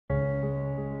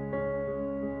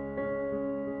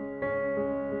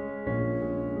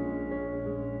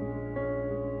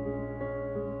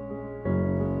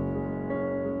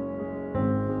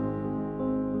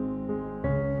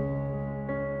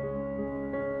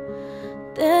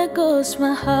There goes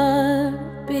my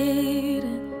heart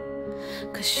beating,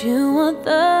 'cause you are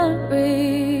the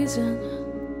reason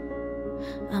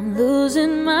I'm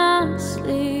losing my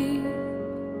sleep.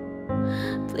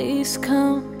 Please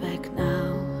come back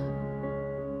now.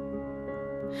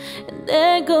 And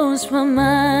there goes my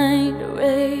mind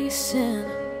racing,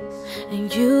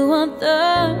 and you are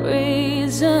the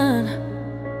reason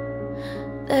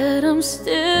that I'm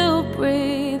still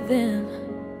breathing.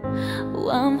 Oh,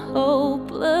 I'm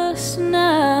hopeless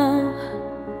now.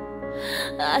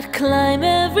 I'd climb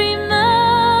every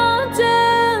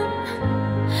mountain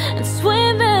and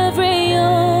swim every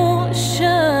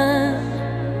ocean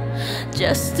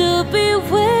just to be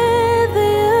with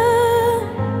you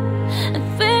and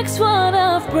fix what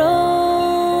I've broken.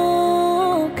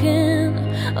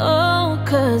 Oh,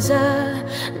 'cause I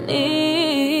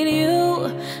need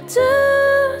you to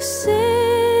see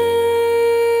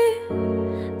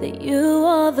that you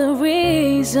are the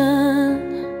reason.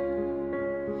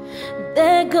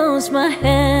 There goes my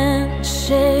hand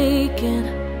shaking,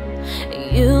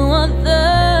 you are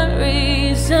the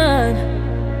reason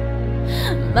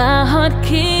my heart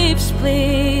keeps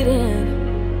bleeding.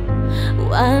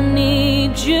 Oh, I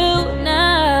need you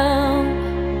now.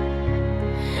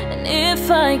 And if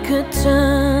I could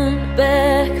turn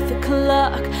back the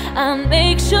clock, I'd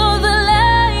make sure the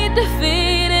light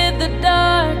defeated the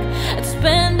dark. I'd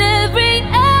spend every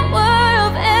hour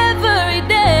of every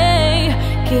day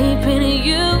keeping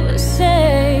you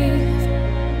safe.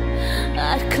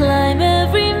 I'd climb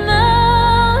every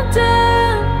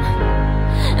mountain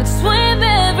and swim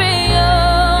every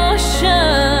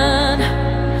ocean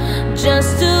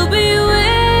just to be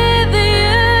with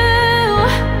you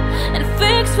and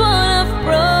fix what I've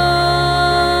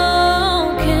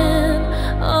broken.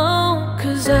 Oh,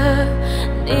 'cause I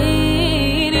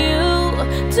need you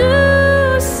to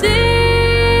see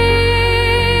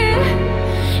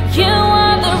you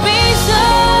are the reason.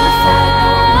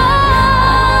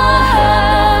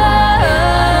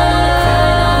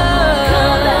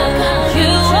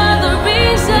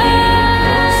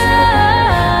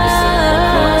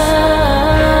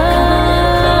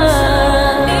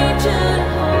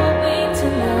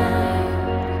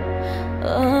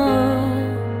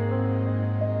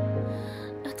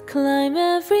 Climb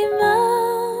every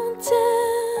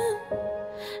mountain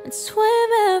and swim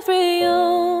every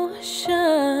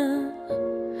ocean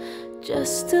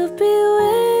just to be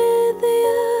with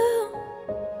you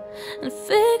and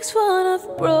fix what I've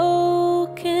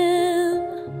broken.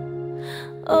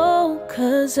 Oh,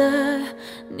 'cause I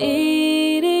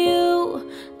need you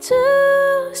to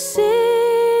see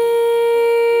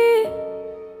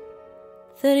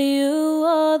that you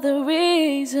are the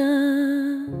reason.